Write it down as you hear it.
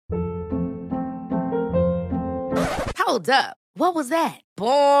Hold up. What was that?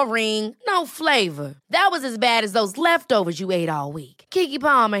 Boring. No flavor. That was as bad as those leftovers you ate all week. Keke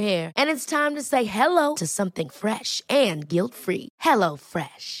Palmer here, and it's time to say hello to something fresh and guilt-free. Hello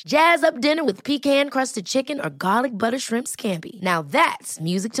Fresh. Jazz up dinner with pecan-crusted chicken or garlic butter shrimp scampi. Now that's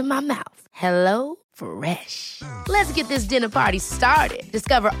music to my mouth. Hello Fresh. Let's get this dinner party started.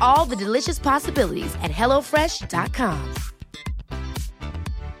 Discover all the delicious possibilities at hellofresh.com.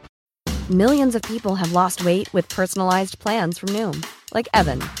 Millions of people have lost weight with personalized plans from Noom. Like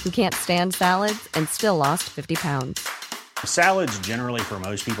Evan, who can't stand salads and still lost 50 pounds. Salads generally for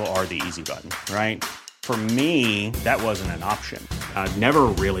most people are the easy button, right? For me, that wasn't an option. I never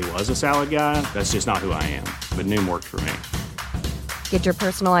really was a salad guy. That's just not who I am. But Noom worked for me. Get your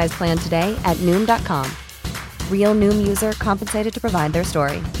personalized plan today at Noom.com. Real Noom user compensated to provide their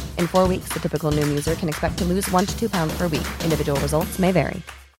story. In 4 weeks, the typical Noom user can expect to lose 1 to 2 pounds per week. Individual results may vary.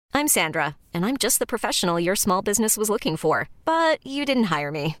 I'm Sandra, and I'm just the professional your small business was looking for. But you didn't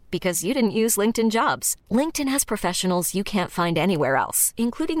hire me because you didn't use LinkedIn Jobs. LinkedIn has professionals you can't find anywhere else,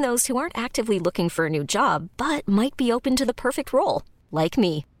 including those who aren't actively looking for a new job, but might be open to the perfect role, like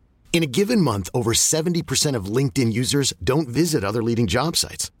me. In a given month, over 70% of LinkedIn users don't visit other leading job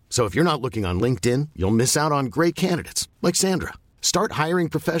sites. So if you're not looking on LinkedIn, you'll miss out on great candidates like Sandra. Start hiring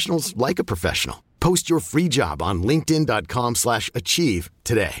professionals like a professional. Post your free job on linkedin.com/achieve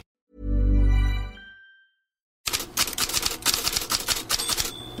today.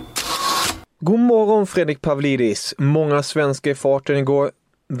 God morgon Fredrik Pavlidis. Många svenskar i farten igår.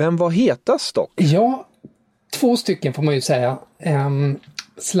 Vem var hetast dock? Ja, 2 stycken får man ju säga.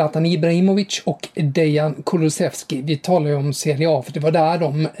 Zlatan Ibrahimovic och Dejan Kulusevski. Vi talar ju om Serie A för det var där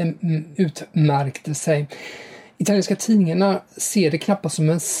de utmärkte sig. Italienska tidningarna ser det knappast som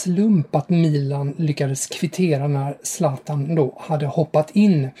en slump att Milan lyckades kvittera när Zlatan då hade hoppat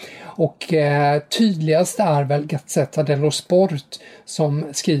in. Och tydligast är väl Gazzetta dello Sport som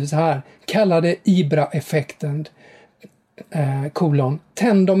skriver så här: kallade Ibra-effekten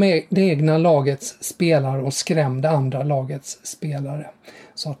tände det egna lagets spelare och skrämde andra lagets spelare.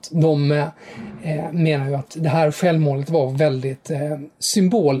 Så att de menar ju att det här självmålet var väldigt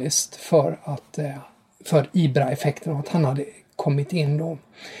symboliskt för Ibra-effekten och att han hade kommit in då.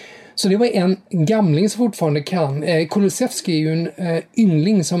 Så det var en gamling som fortfarande kan. Kulusevski är ju en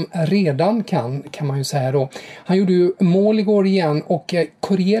yngling som redan kan man ju säga då. Han gjorde ju mål igår igen och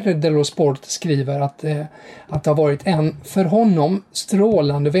Corriere dello Sport skriver att det har varit en för honom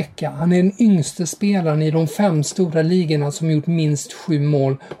strålande vecka. Han är den yngste spelaren i de 5 stora ligorna som gjort minst 7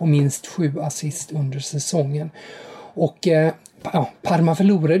 mål och minst 7 assist under säsongen. Och Parma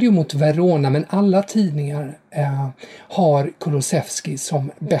förlorade ju mot Verona, men alla tidningar har Kulusevski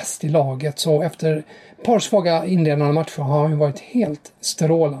som bäst i laget. Så efter ett par svaga inledande matcher har han ju varit helt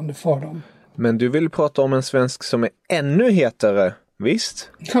strålande för dem. Men du vill prata om en svensk som är ännu hetare, visst?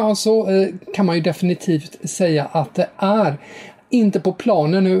 Ja, så kan man ju definitivt säga att det är. Inte på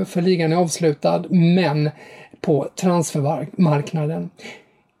planen nu för ligan är avslutad, men på transfermarknaden.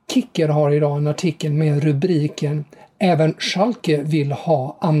 Kicker har idag en artikel med rubriken "Även Schalke vill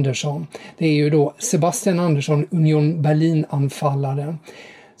ha Andersson". Det är ju då Sebastian Andersson, Union Berlin-anfallaren.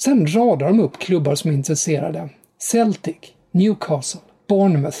 Sen radar de upp klubbar som är intresserade. Celtic, Newcastle,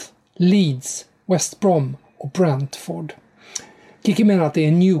 Bournemouth, Leeds, West Brom och Brentford. Kiki menar att det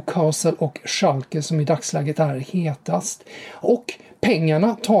är Newcastle och Schalke som i dagsläget är hetast. Och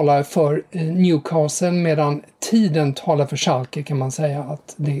pengarna talar för Newcastle medan tiden talar för Schalke, kan man säga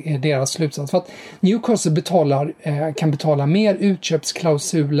att det är deras slutsats. För att Newcastle kan betala mer.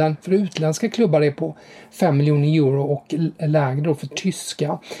 Utköpsklausulen för utländska klubbar är på 5 miljoner euro och lägre för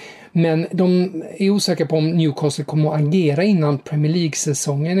tyska. Men de är osäkra på om Newcastle kommer att agera innan Premier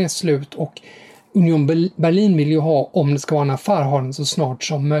League-säsongen är slut, och Union Berlin vill ju ha, om det ska vara en affär, ha den så snart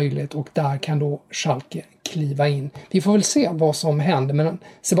som möjligt, och där kan då Schalke kliva in. Vi får väl se vad som händer, men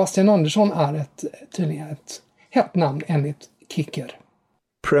Sebastian Andersson är tydligen ett hett namn enligt Kicker.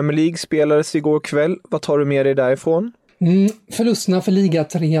 Premier League spelades igår kväll. Vad tar du med dig därifrån? Förlusterna för Liga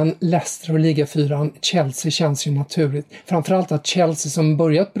 3, Leicester och Liga 4, Chelsea känns ju naturligt. Framförallt att Chelsea, som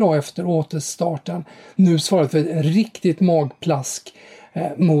börjat bra efter återstarten, nu svarat för ett riktigt magplask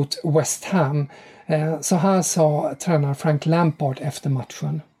mot West Ham. Så här sa tränare Frank Lampard efter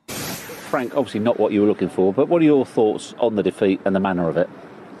matchen. Frank, obviously not what you were looking for, but what are your thoughts on the defeat and the manner of it?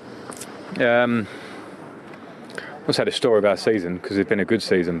 I've had a story about a season because it's been a good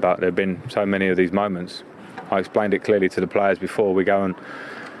season, but there have been so many of these moments. I explained it clearly to the players before. We go and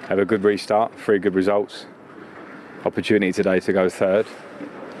have a good restart, 3 good results. Opportunity today to go third.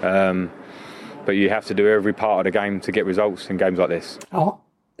 But you have to do every part of the game to get results in games like this. Ja,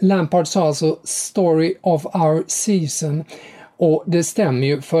 Lampard sa alltså story of our season, och det stämmer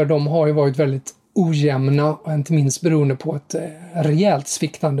ju, för de har ju varit väldigt ojämna, och inte minst beroende på ett rejält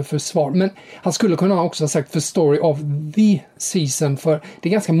sviktande försvar. Men han skulle kunna också ha sagt för story of the season, för det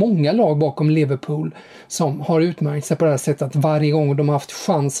är ganska många lag bakom Liverpool som har utmärkt sig på det här sättet, att varje gång de har haft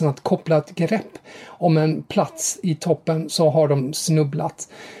chansen att koppla ett grepp om en plats i toppen så har de snubblat.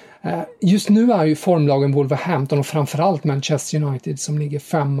 Just nu är ju formlagen Wolverhampton och framförallt Manchester United som ligger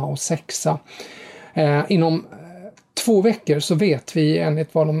 5:a och 6:a. Inom 2 veckor så vet vi,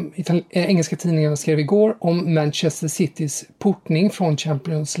 enligt vad de engelska tidningarna skrev igår, om Manchester Citys portning från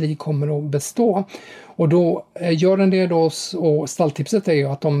Champions League kommer att bestå. Och då gör den det då, och stalltipset är ju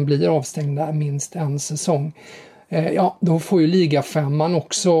att de blir avstängda minst en säsong. Ja, då får ju ligafemman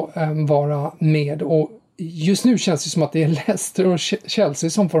också vara med, och just nu känns det som att det är Leicester och Chelsea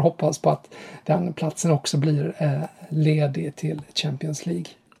som får hoppas på att den platsen också blir ledig till Champions League.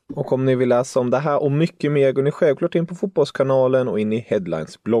 Och om ni vill läsa om det här och mycket mer går ni självklart in på Fotbollskanalen och in i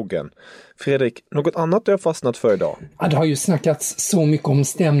Headlines-bloggen. Fredrik, något annat du har fastnat för idag? Ja, det har ju snackats så mycket om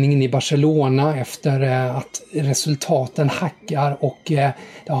stämningen i Barcelona efter att resultaten hackar, och det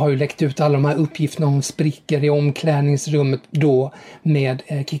har ju läckt ut alla de här uppgifterna om sprickor i omklädningsrummet då med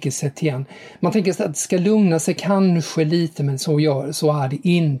Quique Setién. Man tänker att det ska lugna sig kanske lite, men så är det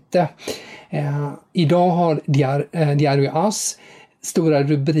inte. Idag har Diario AS stora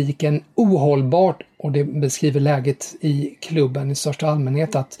rubriken ohållbart, och det beskriver läget i klubben i största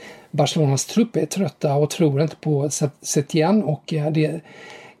allmänhet, att Barcelonas trupp är trötta och tror inte på Setién, och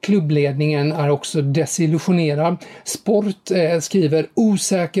klubbledningen är också desillusionerad. Sport skriver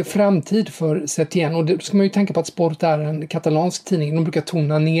osäker framtid för Setién, och det ska man ju tänka på att Sport är en katalansk tidning. De brukar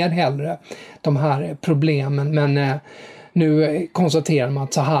tona ner hellre de här problemen, men nu konstaterar man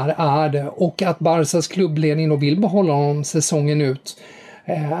att så här är det, och att Barças klubbledning då vill behålla honom säsongen ut.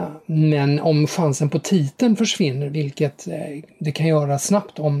 Men om chansen på titeln försvinner, vilket det kan göra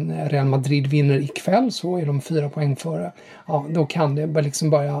snabbt om Real Madrid vinner ikväll, så är de 4 poäng före. Ja, då kan det liksom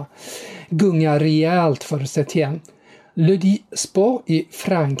börja gunga rejält för Setién. Le Sport i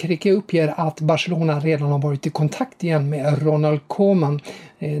Frankrike uppger att Barcelona redan har varit i kontakt igen med Ronald Koeman.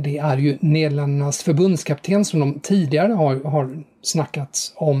 Det är ju Nederländernas förbundskapten som de tidigare har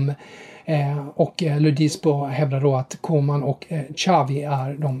snackats om. Och Le Sport hävdar då att Koeman och Xavi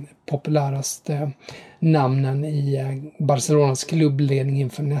är de populäraste namnen i Barcelonas klubbledning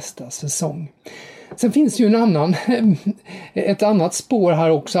inför nästa säsong. Sen finns ju ett annat spår här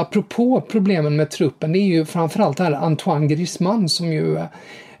också, apropå problemen med truppen. Det är ju framförallt här Antoine Griezmann som ju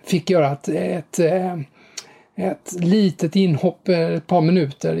fick göra ett litet inhopp ett par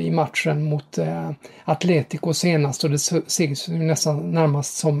minuter i matchen mot Atletico senast, och det ses ju nästan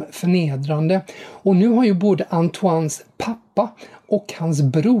närmast som förnedrande. Och nu har ju både Antoines pappa och hans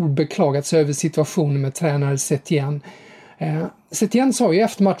bror beklagat sig över situationen med tränare Setién. Setién sa ju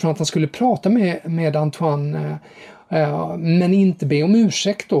efter matchen att han skulle prata med Antoine, men inte be om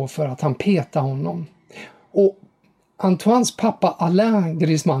ursäkt då för att han petade honom. Och Antoines pappa Alain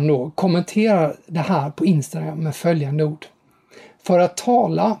Griezmann då kommenterar det här på Instagram med följande ord: för att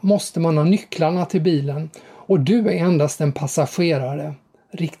tala måste man ha nycklarna till bilen, och du är endast en passagerare.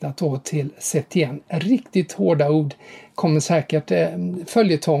 Riktat då till Setién. Riktigt hårda ord. Kommer säkert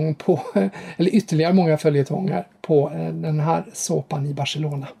följetong på, eller ytterligare många följetongar på den här såpan i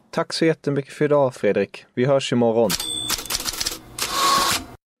Barcelona. Tack så jättemycket för idag, Fredrik. Vi hörs imorgon.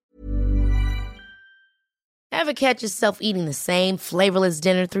 Ever catch yourself eating the same flavorless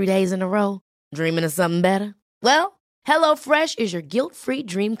dinner 3 days in a row? Dreaming of something better? Well, HelloFresh is your guilt-free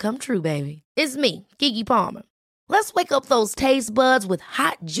dream come true, baby. It's me, Keke Palmer. Let's wake up those taste buds with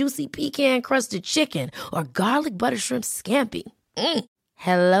hot, juicy pecan-crusted chicken or garlic butter shrimp scampi.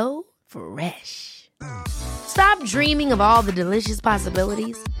 Hello Fresh. Stop dreaming of all the delicious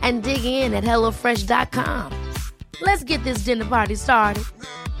possibilities and dig in at HelloFresh.com. Let's get this dinner party started.